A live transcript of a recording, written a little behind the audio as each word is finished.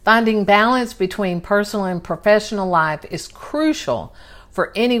Finding balance between personal and professional life is crucial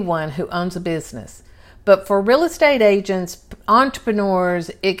for anyone who owns a business. But for real estate agents, entrepreneurs,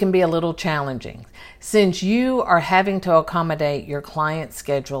 it can be a little challenging since you are having to accommodate your client's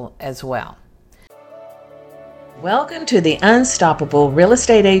schedule as well. Welcome to the Unstoppable Real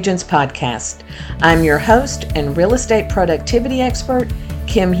Estate Agents Podcast. I'm your host and real estate productivity expert,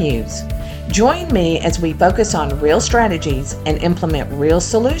 Kim Hughes. Join me as we focus on real strategies and implement real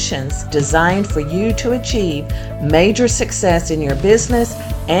solutions designed for you to achieve major success in your business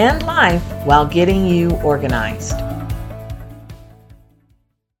and life while getting you organized.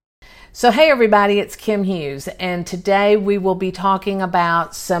 So hey everybody, it's Kim Hughes, and today we will be talking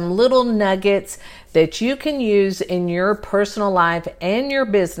about some little nuggets that you can use in your personal life and your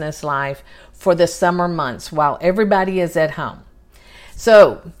business life for the summer months while everybody is at home.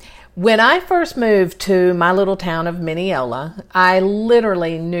 So when I first moved to my little town of Mineola, I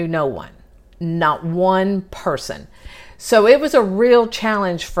literally knew no one, not one person. So it was a real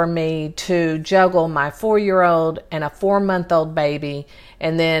challenge for me to juggle my 4-year-old and a 4-month-old baby,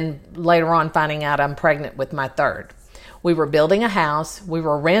 and then later on finding out I'm pregnant with my third. We were building a house. We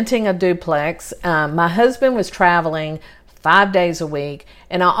were renting a duplex. My husband was traveling 5 days a week,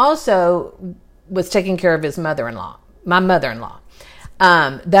 and I also was taking care of my mother-in-law.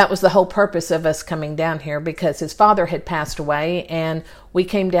 That was the whole purpose of us coming down here, because his father had passed away and we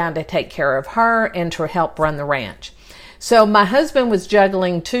came down to take care of her and to help run the ranch. So my husband was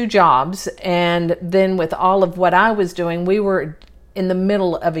juggling 2 jobs, and then with all of what I was doing, we were in the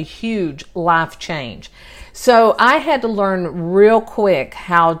middle of a huge life change. So I had to learn real quick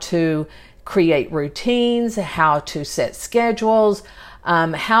how to create routines, how to set schedules,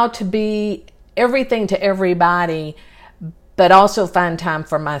 how to be everything to everybody, but also find time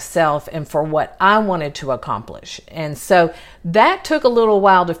for myself and for what I wanted to accomplish. And so that took a little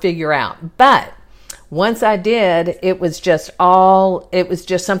while to figure out. But once I did, it was just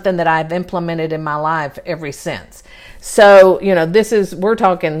something that I've implemented in my life ever since. So, we're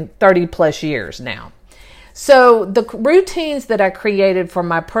talking 30 plus years now. So the routines that I created for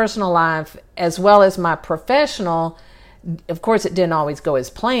my personal life as well as my professional, of course it didn't always go as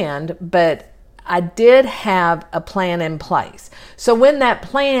planned, but I did have a plan in place. So when that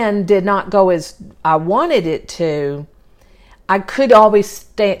plan did not go as I wanted it to, I could always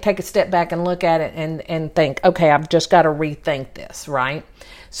take a step back and look at it and think, okay, I've just got to rethink this, right?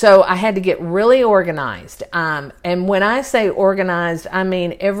 So I had to get really organized. And when I say organized, I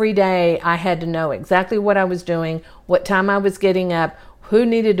mean every day I had to know exactly what I was doing, what time I was getting up, who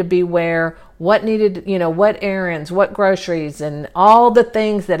needed to be where, what needed, what errands, what groceries, and all the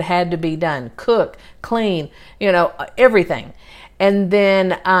things that had to be done, cook, clean, everything. And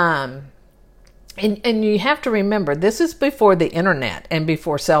then, and you have to remember, this is before the internet and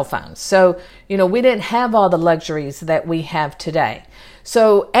before cell phones. So, we didn't have all the luxuries that we have today.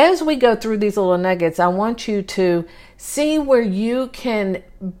 So as we go through these little nuggets, I want you to see where you can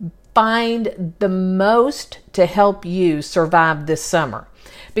find the most to help you survive this summer.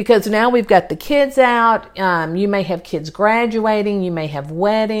 Because now we've got the kids out, you may have kids graduating, you may have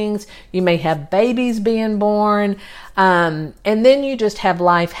weddings, you may have babies being born, and then you just have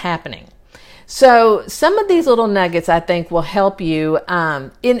life happening. So some of these little nuggets I think will help you,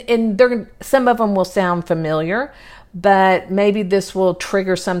 some of them will sound familiar, but maybe this will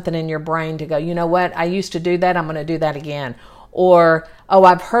trigger something in your brain to go, you know what, I used to do that, I'm going to do that again. Or, oh,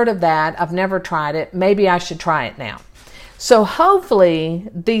 I've heard of that, I've never tried it, maybe I should try it now. So hopefully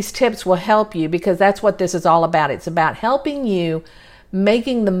these tips will help you, because that's what this is all about. It's about helping you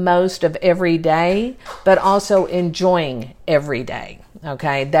making the most of every day, but also enjoying every day.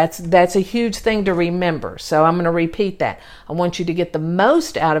 Okay, that's a huge thing to remember. So I'm going to repeat that. I want you to get the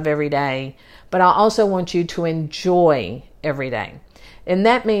most out of every day, but I also want you to enjoy every day. And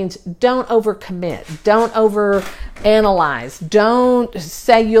that means don't overcommit. Don't overanalyze. Don't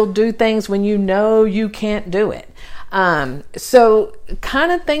say you'll do things when you know you can't do it. So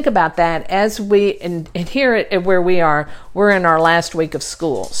kind of think about that as and here at where we are, we're in our last week of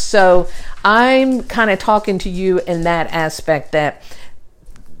school. So I'm kind of talking to you in that aspect that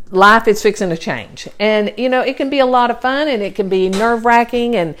life is fixing to change. And, it can be a lot of fun, and it can be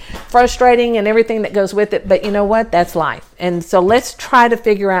nerve-wracking and frustrating and everything that goes with it. But you know what? That's life. And so let's try to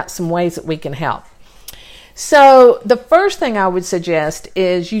figure out some ways that we can help. So the first thing I would suggest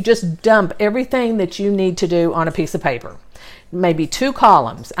is you just dump everything that you need to do on a piece of paper. Maybe 2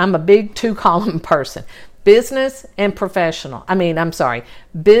 columns. I'm a big 2-column person. Business and personal.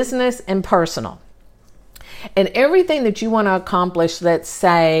 And everything that you want to accomplish, let's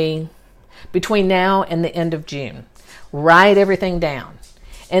say, between now and the end of June. Write everything down.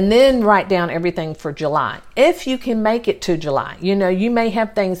 And then write down everything for July. If you can make it to July, you may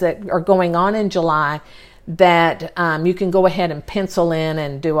have things that are going on in July that you can go ahead and pencil in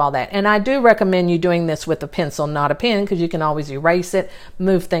and do all that. And I do recommend you doing this with a pencil, not a pen, because you can always erase it,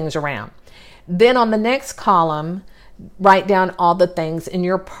 move things around. Then on the next column, write down all the things in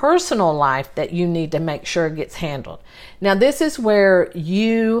your personal life that you need to make sure gets handled. Now, this is where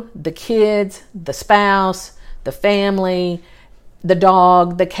you, the kids, the spouse, the family, the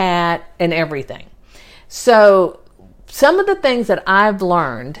dog, the cat, and everything. So some of the things that I've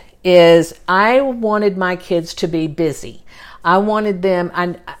learned is I wanted my kids to be busy. I wanted them,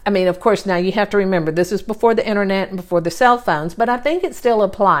 I mean, of course, now you have to remember, this is before the internet and before the cell phones, but I think it still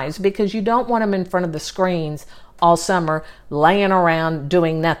applies because you don't want them in front of the screens all summer, laying around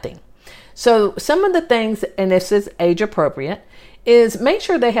doing nothing. So some of the things, and this is age appropriate, is make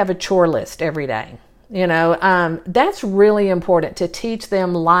sure they have a chore list every day. That's really important to teach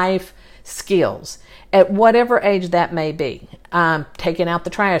them life skills at whatever age that may be. Taking out the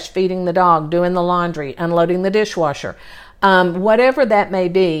trash, feeding the dog, doing the laundry, unloading the dishwasher. Whatever that may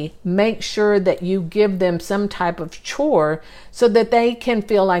be, make sure that you give them some type of chore so that they can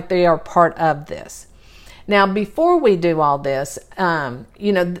feel like they are part of this. Now, before we do all this,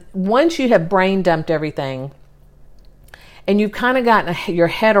 once you have brain dumped everything, and you've kind of gotten your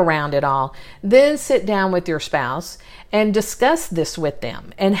head around it all, then sit down with your spouse and discuss this with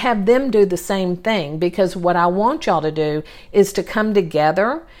them and have them do the same thing, because what I want y'all to do is to come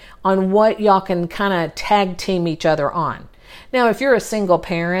together on what y'all can kind of tag team each other on. Now, if you're a single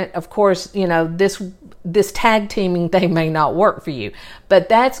parent, of course, this tag teaming thing may not work for you, but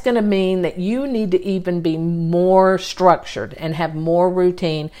that's going to mean that you need to even be more structured and have more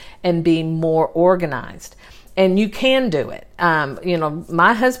routine and be more organized. And you can do it.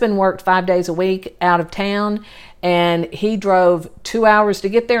 My husband worked 5 days a week out of town, and he drove 2 hours to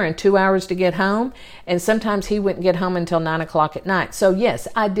get there and 2 hours to get home. And sometimes he wouldn't get home until 9 o'clock at night. So yes,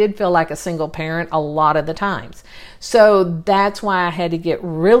 I did feel like a single parent a lot of the times. So that's why I had to get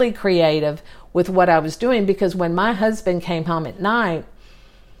really creative with what I was doing, because when my husband came home at night,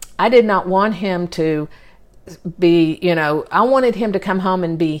 I did not want him to be, I wanted him to come home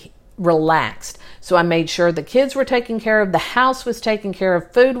and be relaxed. So I made sure the kids were taken care of, the house was taken care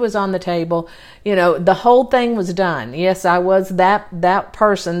of, food was on the table, the whole thing was done. Yes, I was that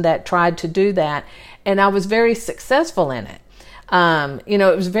person that tried to do that, and I was very successful in it.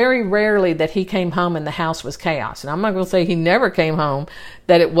 It was very rarely that he came home and the house was chaos. And I'm not going to say he never came home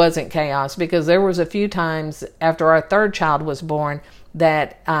that it wasn't chaos, because there was a few times after our third child was born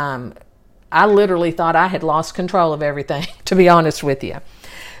that I literally thought I had lost control of everything, to be honest with you.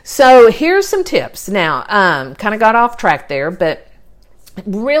 So here's some tips. Now, kind of got off track there, but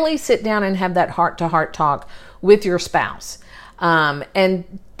really sit down and have that heart-to-heart talk with your spouse.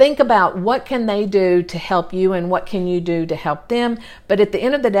 And think about what can they do to help you and what can you do to help them. But at the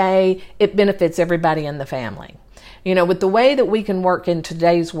end of the day, it benefits everybody in the family. With the way that we can work in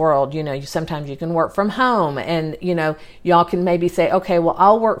today's world, sometimes you can work from home, and, y'all can maybe say, okay, well,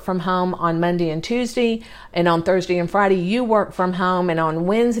 I'll work from home on Monday and Tuesday, and on Thursday and Friday, you work from home, and on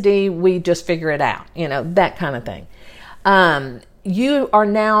Wednesday, we just figure it out, that kind of thing. You are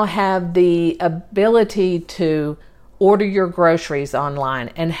now have the ability to order your groceries online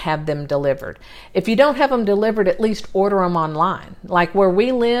and have them delivered. If you don't have them delivered, at least order them online. Like where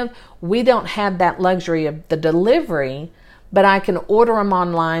we live, we don't have that luxury of the delivery, but I can order them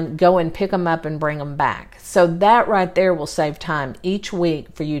online, go and pick them up and bring them back. So that right there will save time each week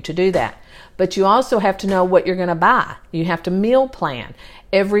for you to do that. But you also have to know what you're going to buy. You have to meal plan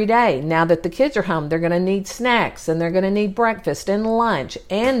every day. Now that the kids are home, they're going to need snacks, and they're going to need breakfast and lunch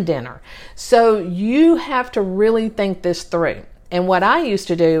and dinner. So you have to really think this through. And what I used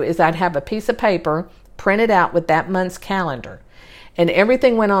to do is I'd have a piece of paper printed out with that month's calendar, and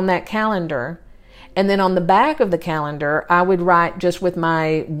everything went on that calendar. And then on the back of the calendar, I would write just with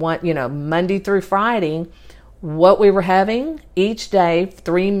my Monday through Friday, what we were having each day,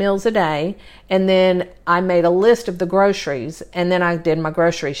 3 meals a day. And then I made a list of the groceries, and then I did my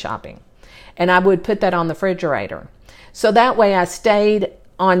grocery shopping. And I would put that on the refrigerator. So that way I stayed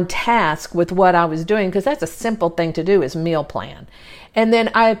on task with what I was doing, because that's a simple thing to do, is meal plan. And then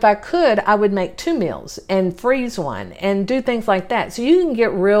if I could, I would make 2 meals and freeze one and do things like that. So you can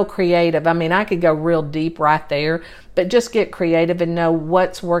get real creative. I mean, I could go real deep right there, but just get creative and know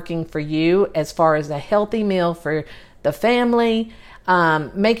what's working for you as far as a healthy meal for the family,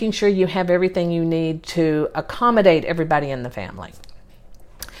 making sure you have everything you need to accommodate everybody in the family.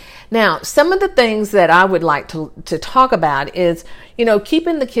 Now, some of the things that I would like to talk about is,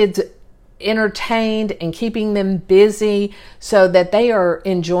 keeping the kids entertained and keeping them busy so that they are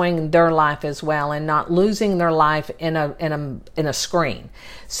enjoying their life as well and not losing their life in a screen.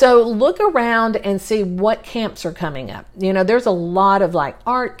 So look around and see what camps are coming up. There's a lot of like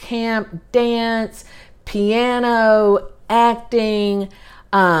art camp, dance, piano, acting,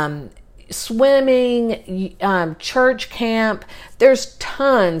 swimming, church camp. There's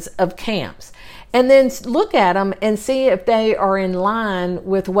tons of camps. And then look at them and see if they are in line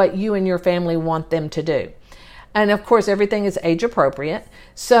with what you and your family want them to do. And of course, everything is age appropriate.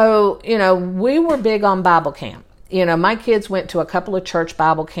 So, we were big on Bible camp. My kids went to a couple of church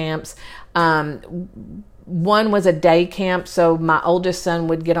Bible camps. One was a day camp, so my oldest son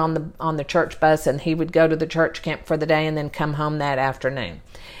would get on the church bus and he would go to the church camp for the day and then come home that afternoon.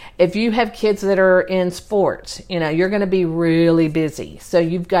 If you have kids that are in sports, you're going to be really busy. So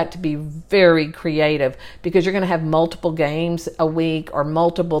you've got to be very creative because you're going to have multiple games a week or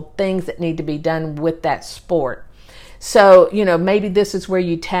multiple things that need to be done with that sport. So, maybe this is where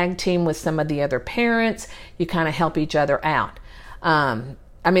you tag team with some of the other parents. You kind of help each other out.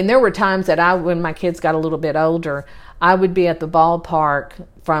 There were times that when my kids got a little bit older, I would be at the ballpark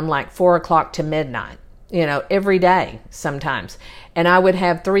from like 4 o'clock to midnight, every day sometimes. And I would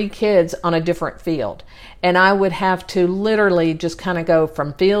have 3 kids on a different field. And I would have to literally just kind of go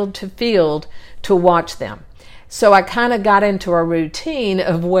from field to field to watch them. So I kind of got into a routine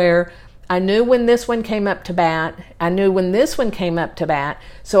of where I knew when this one came up to bat. I knew when this one came up to bat.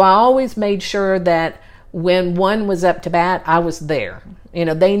 So I always made sure that when one was up to bat, I was there.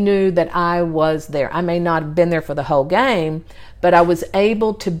 They knew that I was there. I may not have been there for the whole game, but I was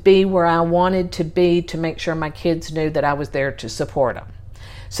able to be where I wanted to be to make sure my kids knew that I was there to support them.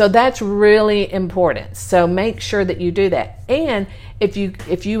 So that's really important. So make sure that you do that. And if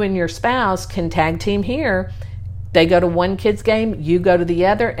you and your spouse can tag team here, they go to one kid's game, you go to the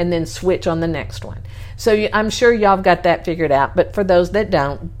other, and then switch on the next one. So I'm sure y'all have got that figured out. But for those that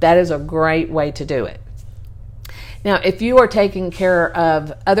don't, that is a great way to do it. Now, if you are taking care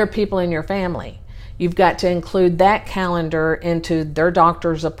of other people in your family, you've got to include that calendar into their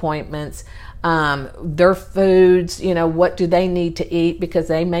doctor's appointments, their foods, what do they need to eat because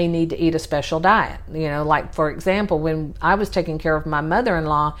they may need to eat a special diet. Like for example, when I was taking care of my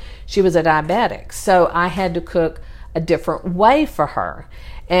mother-in-law, she was a diabetic. So I had to cook a different way for her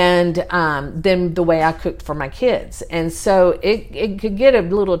and than the way I cooked for my kids. And so it could get a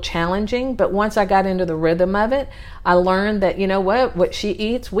little challenging, but once I got into the rhythm of it, I learned that, what she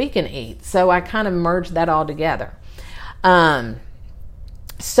eats, we can eat. So I kind of merged that all together.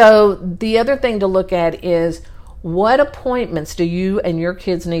 So the other thing to look at is what appointments do you and your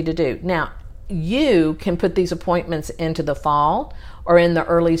kids need to do? Now, you can put these appointments into the fall or in the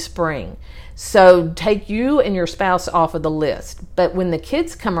early spring. So take you and your spouse off of the list. But when the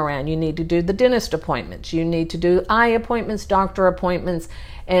kids come around, you need to do the dentist appointments. You need to do eye appointments, doctor appointments,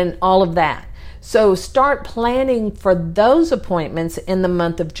 and all of that. So start planning for those appointments in the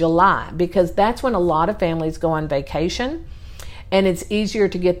month of July because that's when a lot of families go on vacation and it's easier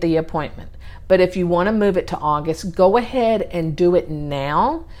to get the appointment. But if you want to move it to August, go ahead and do it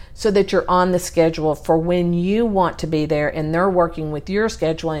now so that you're on the schedule for when you want to be there and they're working with your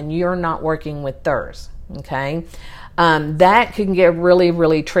schedule and you're not working with theirs, okay? That can get really,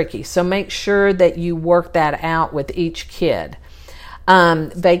 really tricky. So make sure that you work that out with each kid.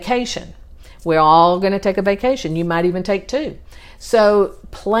 Vacation. We're all going to take a vacation. You might even take 2. So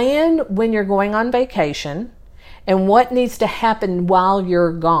plan when you're going on vacation and what needs to happen while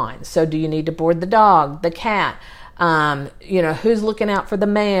you're gone. So do you need to board the dog, the cat, who's looking out for the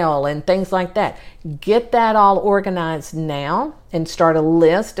mail and things like that. Get that all organized now and start a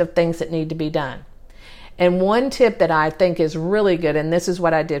list of things that need to be done. And one tip that I think is really good, and this is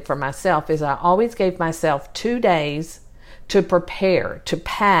what I did for myself, is I always gave myself 2 days to prepare, to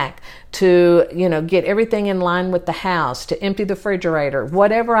pack, to, get everything in line with the house, to empty the refrigerator,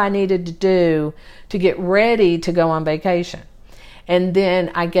 whatever I needed to do to get ready to go on vacation. And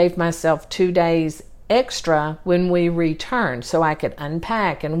then I gave myself 2 days extra when we returned so I could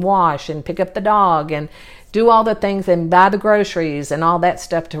unpack and wash and pick up the dog and do all the things and buy the groceries and all that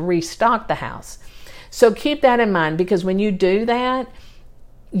stuff to restock the house. So keep that in mind because when you do that,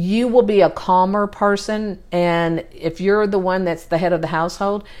 you will be a calmer person, and if you're the one that's the head of the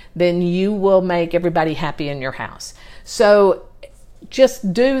household, then you will make everybody happy in your house. So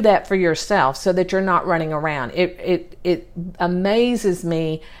just do that for yourself so that you're not running around. It amazes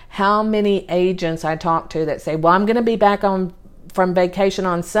me how many agents I talk to that say, well, I'm going to be back from vacation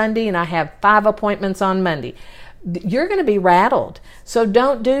on Sunday and I have 5 appointments on Monday. you're going to be rattled. So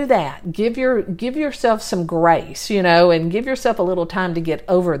don't do that. Give yourself some grace, and give yourself a little time to get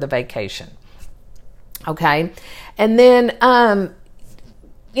over the vacation. Okay. And then,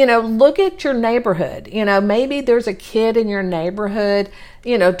 look at your neighborhood. Maybe there's a kid in your neighborhood,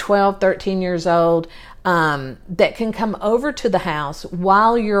 12, 13 years old, that can come over to the house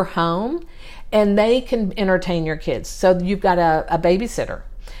while you're home, and they can entertain your kids. So you've got a babysitter,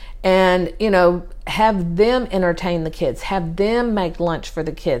 and, have them entertain the kids, have them make lunch for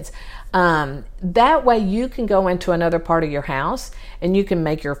the kids. That way you can go into another part of your house and you can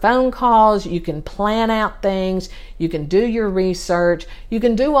make your phone calls, you can plan out things, you can do your research, you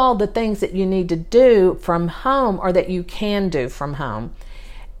can do all the things that you need to do from home, or that you can do from home,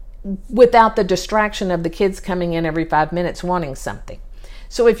 without the distraction of the kids coming in every 5 minutes wanting something.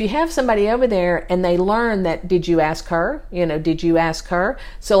 So if you have somebody over there and they learn that, did you ask her? Did you ask her?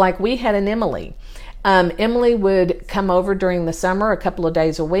 So like we had an Emily. Emily would come over during the summer a couple of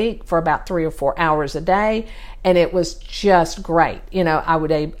days a week for about 3 or 4 hours a day, and it was just great. I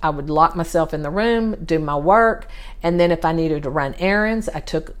would lock myself in the room, do my work, and then if I needed to run errands,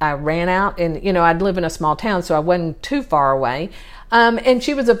 I ran out, and I'd live in a small town, so I wasn't too far away. And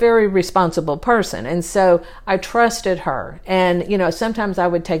she was a very responsible person, and so I trusted her. And sometimes I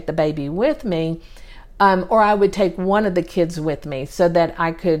would take the baby with me. Or I would take one of the kids with me so that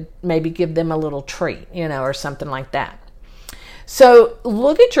I could maybe give them a little treat, or something like that. So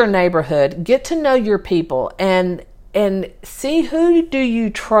look at your neighborhood, get to know your people, and see who do you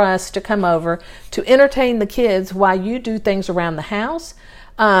trust to come over to entertain the kids while you do things around the house.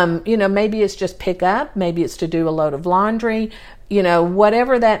 Maybe it's just pick up, maybe it's to do a load of laundry,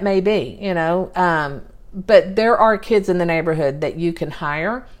 whatever that may be, but there are kids in the neighborhood that you can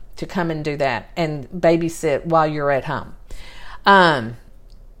hire to come and do that and babysit while you're at home.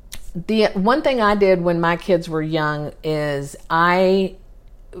 The one thing I did when my kids were young is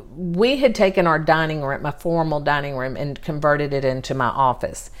we had taken our dining room, my formal dining room, and converted it into my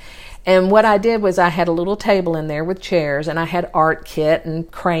office. And what I did was I had a little table in there with chairs, and I had art kit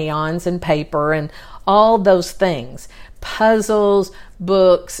and crayons and paper and all those things, puzzles,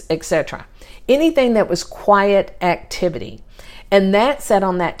 books, etc. Anything that was quiet activity. And that sat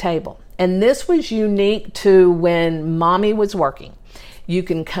on that table. And this was unique to when mommy was working. You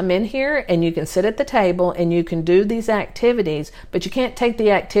can come in here and you can sit at the table and you can do these activities, but you can't take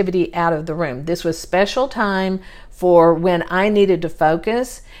the activity out of the room. This was special time for when I needed to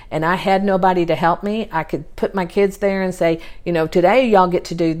focus and I had nobody to help me. I could put my kids there and say, today y'all get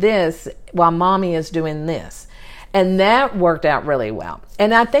to do this while mommy is doing this. And that worked out really well.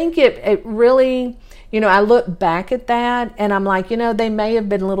 And I think it really... I look back at that and I'm like, they may have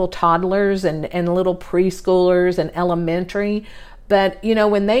been little toddlers and little preschoolers and elementary, but,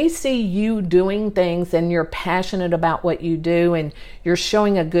 when they see you doing things and you're passionate about what you do and you're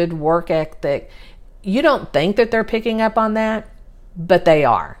showing a good work ethic, you don't think that they're picking up on that, but they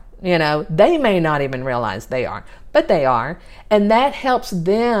are. They may not even realize they are, but they are. And that helps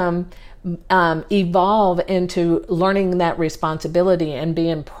them evolve into learning that responsibility and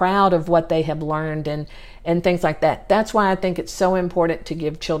being proud of what they have learned and things like that. That's why I think it's so important to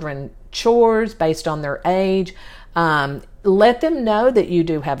give children chores based on their age. Let them know that you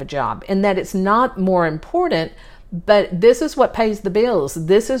do have a job and that it's not more important, but this is what pays the bills.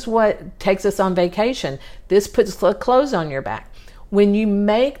 This is what takes us on vacation. This puts clothes on your back. When you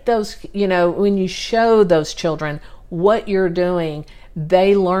make those, when you show those children what you're doing,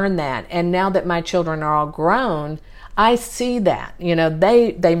 they learn that. And now that my children are all grown, I see that.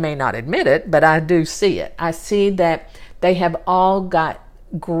 They may not admit it, but I do see it. I see that they have all got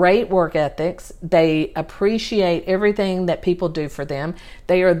great work ethics. They appreciate everything that people do for them.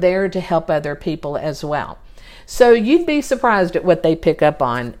 They are there to help other people as well. So you'd be surprised at what they pick up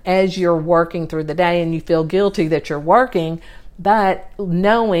on as you're working through the day, and you feel guilty that you're working, but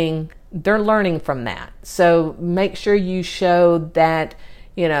knowing they're learning from that. So make sure you show that,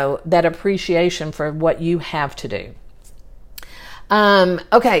 that appreciation for what you have to do.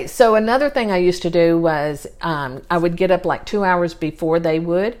 Okay, so another thing I used to do was I would get up like 2 hours before they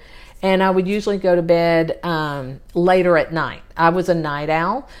would, and I would usually go to bed later at night. I was a night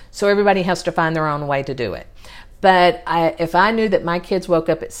owl, so everybody has to find their own way to do it. But if I knew that my kids woke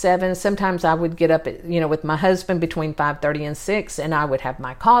up at 7, sometimes I would get up at, with my husband between 5:30 and 6, and I would have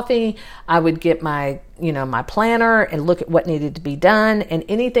my coffee. I would get my, my planner and look at what needed to be done and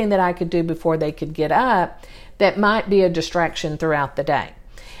anything that I could do before they could get up that might be a distraction throughout the day.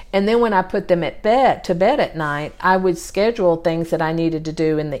 And then when I put them to bed at night, I would schedule things that I needed to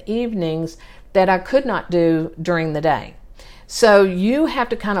do in the evenings that I could not do during the day. So you have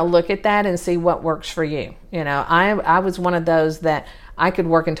to kind of look at that and see what works for you. You know, I was one of those that I could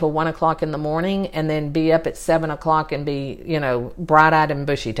work until 1 o'clock in the morning and then be up at 7 o'clock and be, you know, bright-eyed and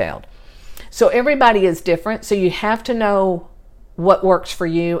bushy-tailed. So everybody is different. So you have to know what works for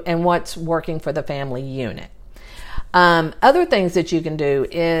you and what's working for the family unit. Other things that you can do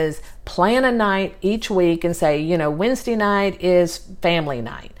is plan a night each week and say, you know, Wednesday night is family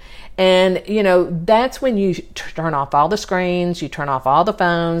night. And, you know, that's when you turn off all the screens, you turn off all the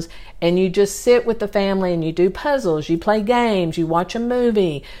phones, and you just sit with the family and you do puzzles, you play games, you watch a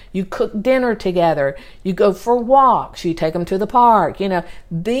movie, you cook dinner together, you go for walks, you take them to the park. You know,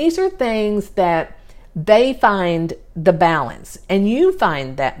 these are things that they find the balance, and you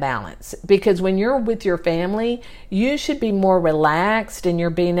find that balance, because when you're with your family, you should be more relaxed and you're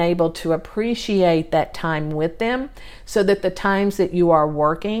being able to appreciate that time with them, so that the times that you are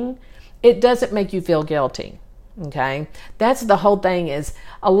working, it doesn't make you feel guilty. Okay, that's the whole thing. Is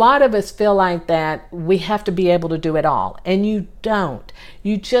a lot of us feel like that we have to be able to do it all, and you don't.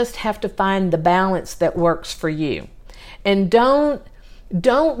 You just have to find the balance that works for you. And don't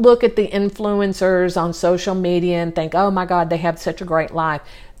look at the influencers on social media and think, oh my God, they have such a great life,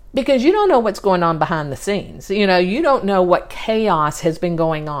 because you don't know what's going on behind the scenes. You know, you don't know what chaos has been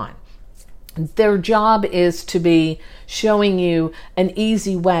going on. Their job is to be showing you an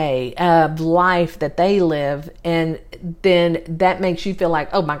easy way of life that they live, and then that makes you feel like,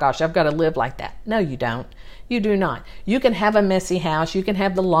 oh my gosh, I've got to live like that. No, you don't. You do not. You can have a messy house. You can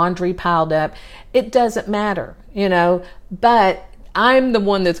have the laundry piled up. It doesn't matter, you know, but I'm the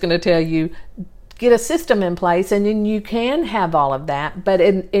one that's going to tell you, get a system in place, and then you can have all of that, but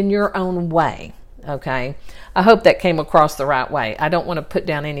in your own way. Okay. I hope that came across the right way. I don't want to put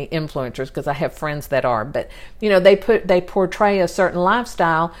down any influencers, because I have friends that are, but you know, they portray a certain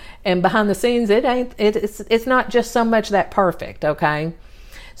lifestyle, and behind the scenes, it's not just so much that perfect. Okay.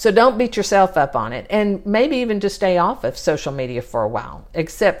 So don't beat yourself up on it, and maybe even just stay off of social media for a while,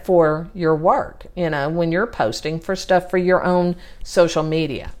 except for your work, you know, when you're posting for stuff for your own social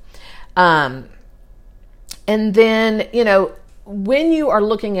media. And then, you know, when you are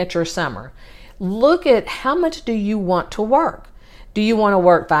looking at your summer, look at how much do you want to work. Do you want to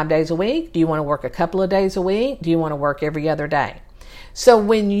work 5 days a week? Do you want to work a couple of days a week? Do you want to work every other day? So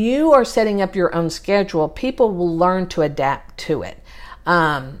when you are setting up your own schedule, people will learn to adapt to it.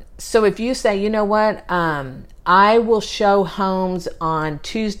 So if you say, you know what, I will show homes on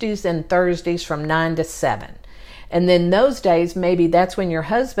Tuesdays and Thursdays from 9 to 7. And then those days, maybe that's when your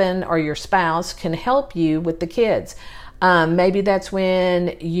husband or your spouse can help you with the kids. Maybe that's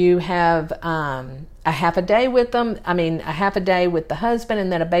when you have a half a day with them. I mean, a half a day with the husband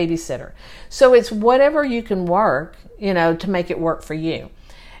and then a babysitter. So it's whatever you can work, you know, to make it work for you.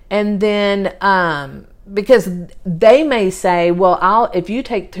 And then, because they may say, well, if you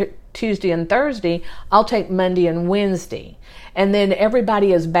take Tuesday and Thursday, I'll take Monday and Wednesday. And then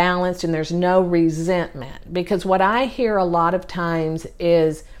everybody is balanced and there's no resentment. Because what I hear a lot of times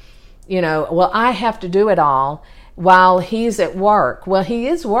is, you know, well, I have to do it all while he's at work. Well, he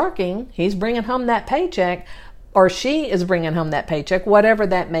is working. He's bringing home that paycheck, or she is bringing home that paycheck, whatever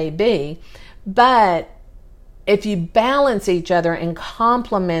that may be. But if you balance each other and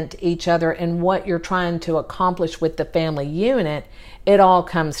complement each other in what you're trying to accomplish with the family unit, it all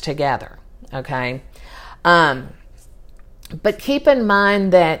comes together. Okay. But keep in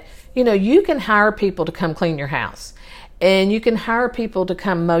mind that, you know, you can hire people to come clean your house, and you can hire people to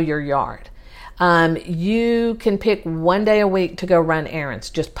come mow your yard. You can pick 1 day a week to go run errands.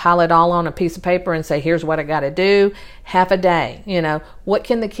 Just pile it all on a piece of paper and say, here's what I got to do. Half a day. You know, what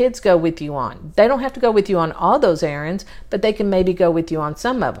can the kids go with you on? They don't have to go with you on all those errands, but they can maybe go with you on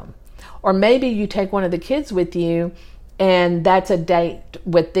some of them. Or maybe you take one of the kids with you and that's a date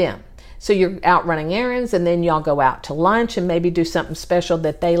with them. So you're out running errands, and then y'all go out to lunch and maybe do something special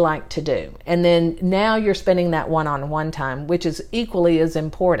that they like to do. And then now you're spending that one-on-one time, which is equally as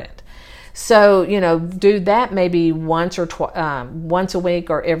important. So, you know, do that maybe once a week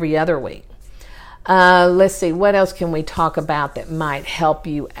or every other week. Let's see, what else can we talk about that might help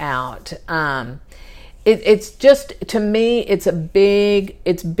you out? It's just, to me, it's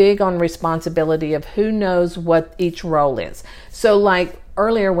big on responsibility of who knows what each role is. So like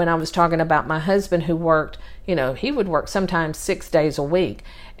earlier when I was talking about my husband who worked, you know, he would work sometimes 6 days a week,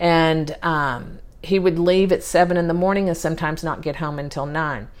 and he would leave at 7 in the morning and sometimes not get home until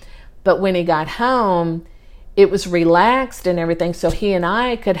 9. But when he got home, it was relaxed and everything, so he and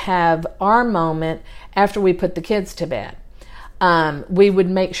I could have our moment after we put the kids to bed. We would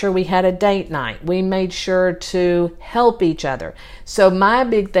make sure we had a date night. We made sure to help each other. So my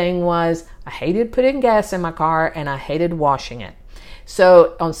big thing was I hated putting gas in my car and I hated washing it.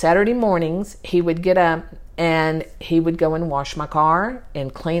 So on Saturday mornings, he would get up and he would go and wash my car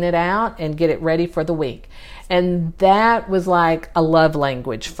and clean it out and get it ready for the week. And that was like a love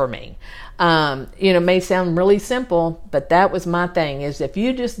language for me. It may sound really simple, but that was my thing, is if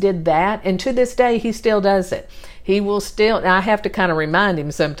you just did that, and to this day, he still does it. He will still, and I have to kind of remind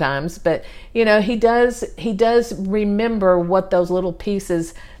him sometimes, but he does remember what those little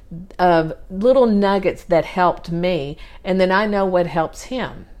pieces of little nuggets that helped me, and then I know what helps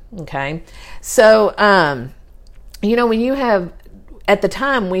him. Okay. So, when you have, at the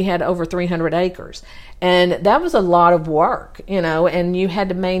time we had over 300 acres, and that was a lot of work, and you had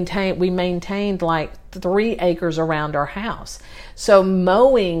to we maintained like 3 acres around our house. So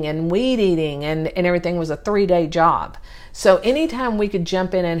mowing and weed eating and everything was a 3-day job. So anytime we could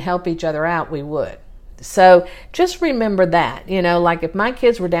jump in and help each other out, we would. So just remember that, like if my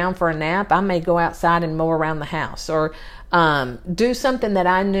kids were down for a nap, I may go outside and mow around the house, or do something that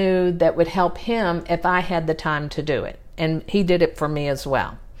I knew that would help him if I had the time to do it. And he did it for me as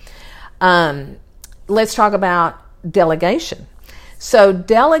well. Let's talk about delegation. So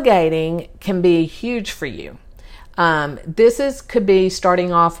delegating can be huge for you. Could be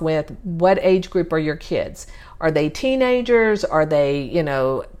starting off with, what age group are your kids? Are they teenagers? Are they,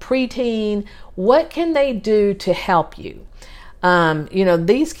 preteen? What can they do to help you?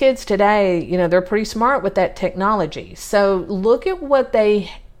 These kids today, they're pretty smart with that technology. So look at what they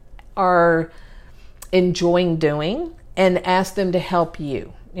are enjoying doing and ask them to help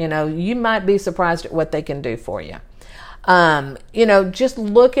you. You might be surprised at what they can do for you. Just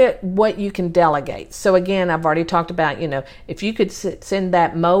look at what you can delegate. So again, I've already talked about, if you could send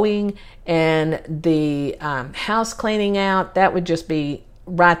that mowing and the house cleaning out, that would just be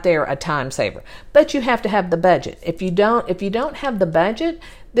right there a time saver. But you have to have the budget. If you don't have the budget,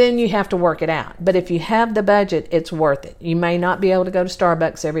 then you have to work it out. But if you have the budget, it's worth it. You may not be able to go to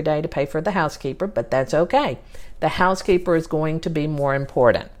Starbucks every day to pay for the housekeeper, but that's okay. The housekeeper is going to be more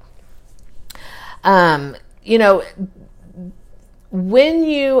important. When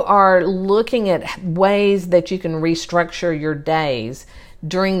you are looking at ways that you can restructure your days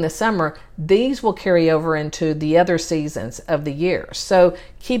during the summer, these will carry over into the other seasons of the year. So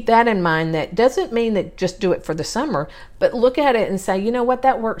keep that in mind. That doesn't mean that just do it for the summer, but look at it and say, what,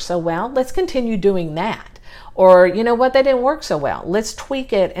 that worked so well. Let's continue doing that. Or, what, that didn't work so well. Let's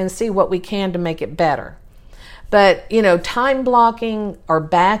tweak it and see what we can to make it better. But, time blocking or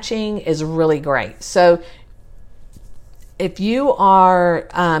batching is really great. So if you are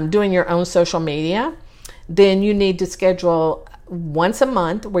doing your own social media, then you need to schedule once a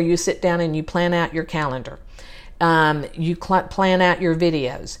month where you sit down and you plan out your calendar. You plan out your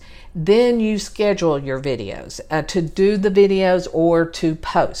videos. Then you schedule your videos to do the videos or to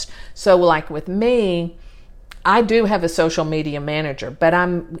post. So like with me, I do have a social media manager, but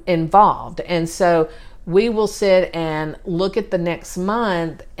I'm involved. And so we will sit and look at the next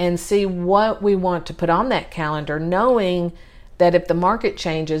month and see what we want to put on that calendar, knowing that if the market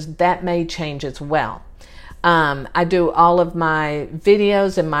changes, that may change as well. I do all of my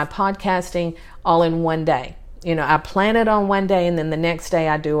videos and my podcasting all in one day. I plan it on one day, and then the next day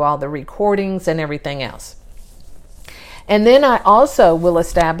I do all the recordings and everything else. And then I also will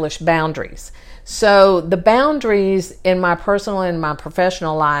establish boundaries. So the boundaries in my personal and my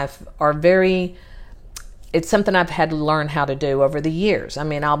professional life are it's something I've had to learn how to do over the years. I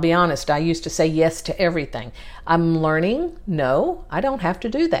mean, I'll be honest, I used to say yes to everything. I'm learning, no, I don't have to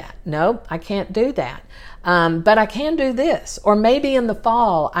do that. No, I can't do that. But I can do this. Or maybe in the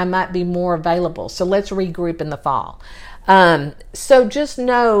fall, I might be more available. So let's regroup in the fall. So just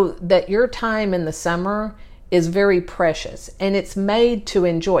know that your time in the summer is very precious, and it's made to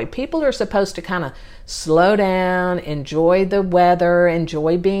enjoy. People are supposed to kind of slow down, enjoy the weather,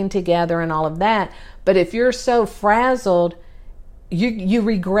 enjoy being together and all of that. But if you're so frazzled, you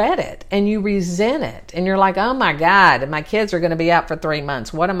regret it and you resent it. And you're like, oh my God, my kids are going to be out for 3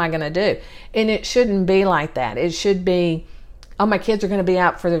 months. What am I going to do? And it shouldn't be like that. It should be, oh, my kids are going to be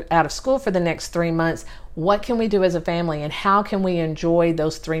out of school for the next 3 months. What can we do as a family, and how can we enjoy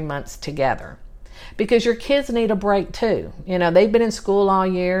those 3 months together? Because your kids need a break too. They've been in school all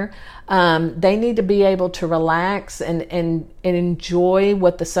year. They need to be able to relax and enjoy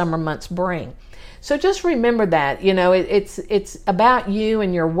what the summer months bring. So just remember that, it's about you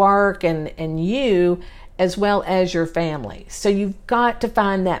and your work and you as well as your family. So you've got to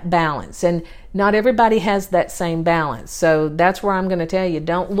find that balance, and not everybody has that same balance. So that's where I'm going to tell you,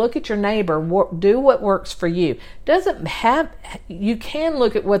 don't look at your neighbor. Do what works for you. You can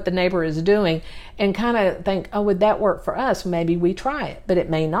look at what the neighbor is doing and kind of think, oh, would that work for us? Maybe we try it, but it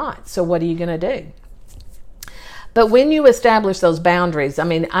may not. So what are you going to do? But when you establish those boundaries, I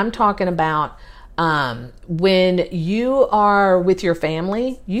mean, I'm talking about when you are with your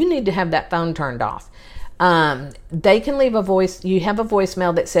family, you need to have that phone turned off. They can leave a voice. You have a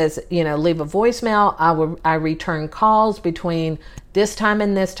voicemail that says, leave a voicemail. I return calls between this time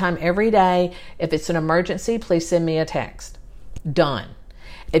and this time every day. If it's an emergency, please send me a text. Done.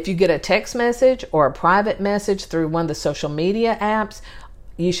 If you get a text message or a private message through one of the social media apps,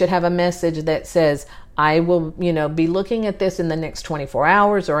 you should have a message that says, I will, be looking at this in the next 24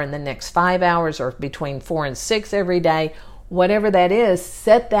 hours or in the next 5 hours or between 4 and 6 every day. Whatever that is,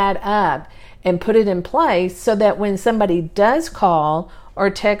 set that up and put it in place so that when somebody does call or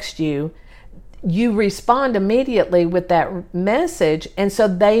text you, you respond immediately with that message. And so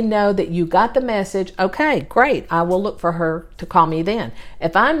they know that you got the message. Okay, great. I will look for her to call me then.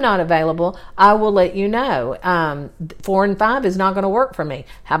 If I'm not available, I will let you know. 4 and 5 is not going to work for me.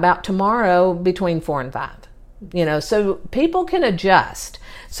 How about tomorrow between 4 and 5? So people can adjust.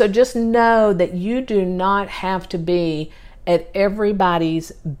 So just know that you do not have to be at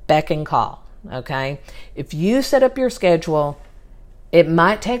everybody's beck and call. Okay. If you set up your schedule, it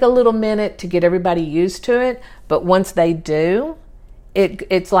might take a little minute to get everybody used to it, but once they do,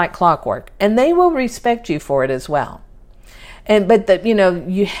 it's like clockwork, and they will respect you for it as well. But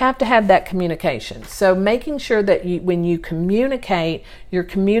you have to have that communication. So making sure that when you communicate, you're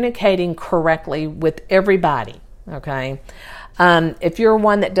communicating correctly with everybody. Okay. If you're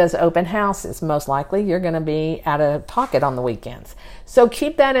one that does open houses, most likely you're going to be out of pocket on the weekends. So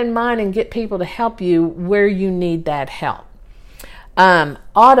keep that in mind and get people to help you where you need that help.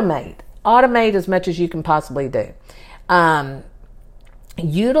 Automate as much as you can possibly do.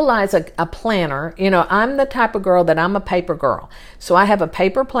 Utilize a planner. I'm the type of girl that I'm a paper girl. So I have a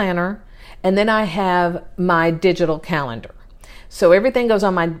paper planner, and then I have my digital calendar. So everything goes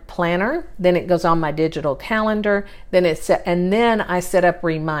on my planner, then it goes on my digital calendar, and then I set up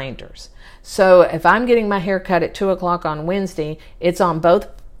reminders. So if I'm getting my hair cut at 2:00 on Wednesday, it's on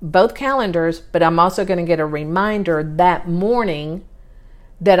both calendars, but I'm also going to get a reminder that morning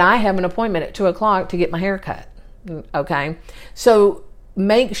that I have an appointment at 2:00 to get my hair cut. Okay. So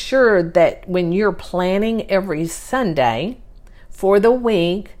make sure that when you're planning every Sunday for the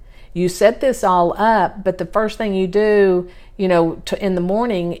week, you set this all up, but the first thing you do, in the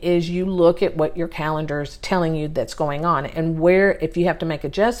morning is you look at what your calendar's telling you that's going on, and where, if you have to make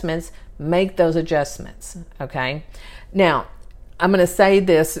adjustments, make those adjustments. Okay. Now, I'm going to say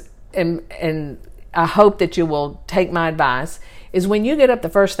this, and I hope that you will take my advice, is when you get up the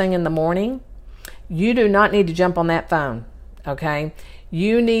first thing in the morning, you do not need to jump on that phone. Okay.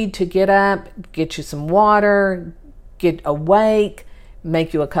 You need to get up, get you some water, get awake,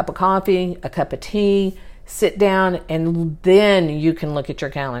 make you a cup of coffee, a cup of tea, sit down, and then you can look at your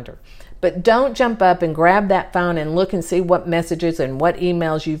calendar. But don't jump up and grab that phone and look and see what messages and what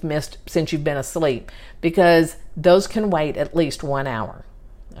emails you've missed since you've been asleep, because those can wait at least 1 hour.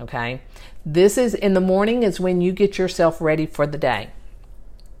 Okay. This is in the morning is when you get yourself ready for the day.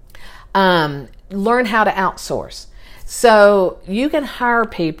 Learn how to outsource. So you can hire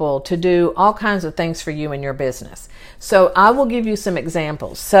people to do all kinds of things for you in your business. So I will give you some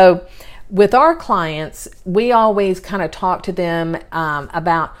examples. So with our clients, we always kind of talk to them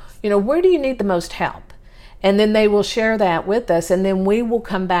about, where do you need the most help? And then they will share that with us, and then we will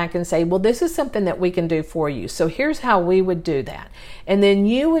come back and say, well, this is something that we can do for you. So here's how we would do that. And then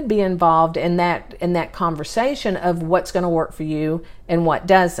you would be involved in that conversation of what's going to work for you and what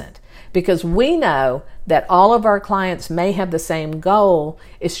doesn't. Because we know that all of our clients may have the same goal.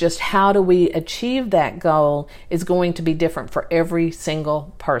 It's just how do we achieve that goal is going to be different for every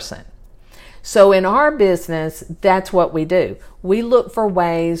single person. So in our business, that's what we do. We look for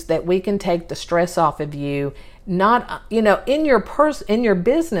ways that we can take the stress off of you, not, in your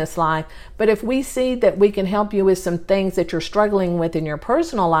business life, but if we see that we can help you with some things that you're struggling with in your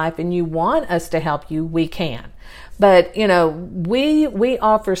personal life and you want us to help you, we can. But, we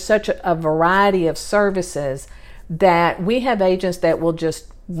offer such a variety of services that we have agents that will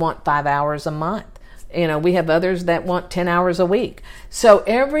just want 5 hours a month. We have others that want 10 hours a week. So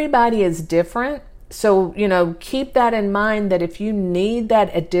everybody is different. So, keep that in mind, that if you need that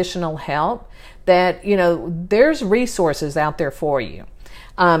additional help, that, there's resources out there for you.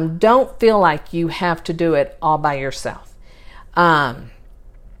 Don't feel like you have to do it all by yourself.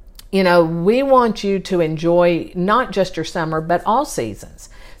 we want you to enjoy not just your summer, but all seasons.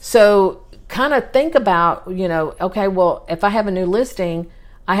 So kind of think about, okay, well, if I have a new listing,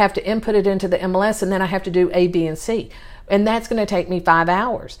 I have to input it into the MLS and then I have to do A, B, and C. And that's going to take me 5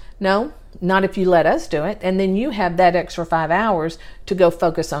 hours. No, not if you let us do it. And then you have that extra 5 hours to go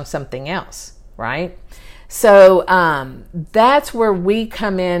focus on something else, right? So that's where we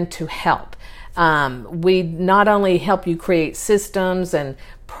come in to help. We not only help you create systems and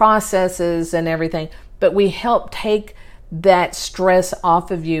processes and everything, but we help take that stress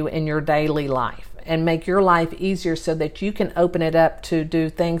off of you in your daily life and make your life easier so that you can open it up to do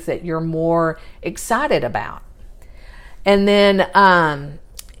things that you're more excited about. And then,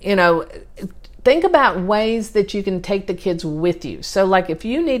 think about ways that you can take the kids with you. So like if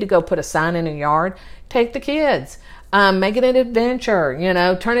you need to go put a sign in a yard, take the kids. Make it an adventure,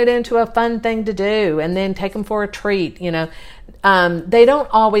 turn it into a fun thing to do, and then take them for a treat. They don't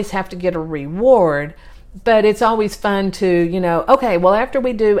always have to get a reward, but it's always fun to, okay, well, after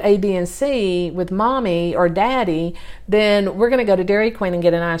we do A, B, and C with mommy or daddy, then we're going to go to Dairy Queen and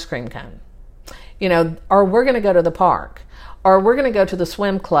get an ice cream cone, or we're going to go to the park, or we're going to go to the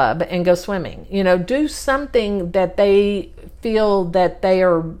swim club and go swimming. Do something that they feel that they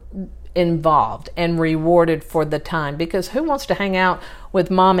are involved and rewarded for the time, because who wants to hang out with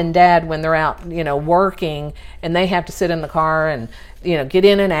mom and dad when they're out working and they have to sit in the car and get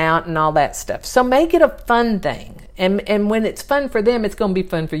in and out and all that stuff. So make it a fun thing, and when it's fun for them, it's going to be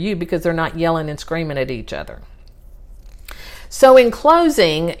fun for you because they're not yelling and screaming at each other. So in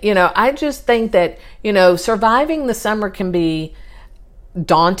closing, I just think that surviving the summer can be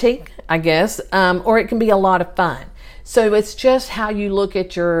daunting, I guess, or it can be a lot of fun. So it's just how you look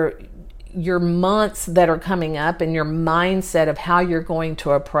at your months that are coming up and your mindset of how you're going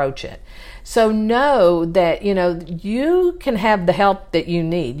to approach it. So know that, you can have the help that you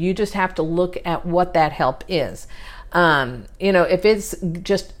need. You just have to look at what that help is.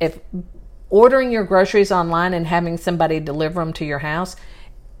 If ordering your groceries online and having somebody deliver them to your house,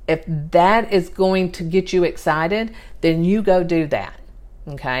 if that is going to get you excited, then you go do that.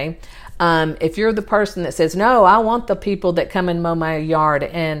 Okay. If you're the person that says, no, I want the people that come and mow my yard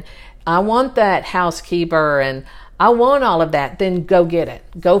and I want that housekeeper and I want all of that, then go get it.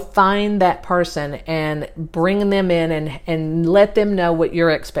 Go find that person and bring them in and let them know what your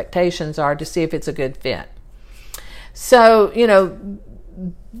expectations are to see if it's a good fit. So,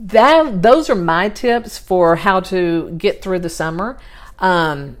 those are my tips for how to get through the summer.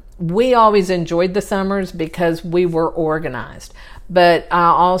 We always enjoyed the summers because we were organized. But I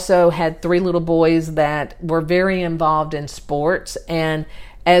also had 3 little boys that were very involved in sports, and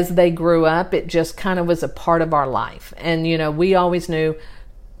as they grew up, it just kind of was a part of our life. And, we always knew,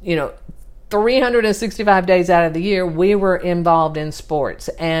 365 days out of the year, we were involved in sports.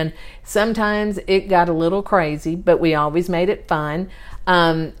 And sometimes it got a little crazy, but we always made it fun.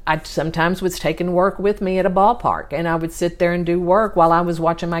 I sometimes was taking work with me at a ballpark, and I would sit there and do work while I was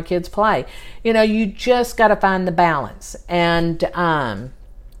watching my kids play. You just got to find the balance and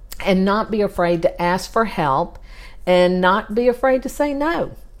not be afraid to ask for help and not be afraid to say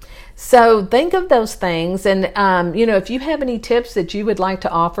no. So think of those things. And, if you have any tips that you would like to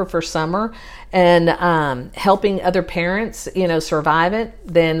offer for summer and helping other parents, survive it,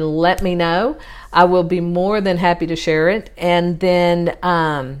 then let me know. I will be more than happy to share it. And then,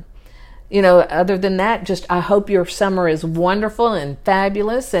 other than that, I hope your summer is wonderful and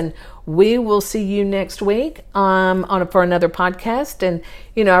fabulous. And we will see you next week for another podcast. And,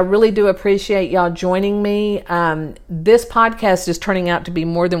 I really do appreciate y'all joining me. This podcast is turning out to be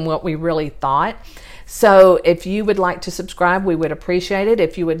more than what we really thought. So if you would like to subscribe, we would appreciate it.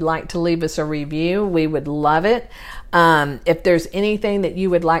 If you would like to leave us a review, we would love it. If there's anything that you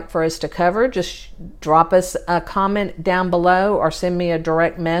would like for us to cover, just drop us a comment down below or send me a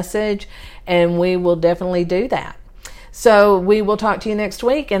direct message, and we will definitely do that. So we will talk to you next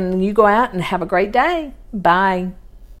week, and you go out and have a great day. Bye.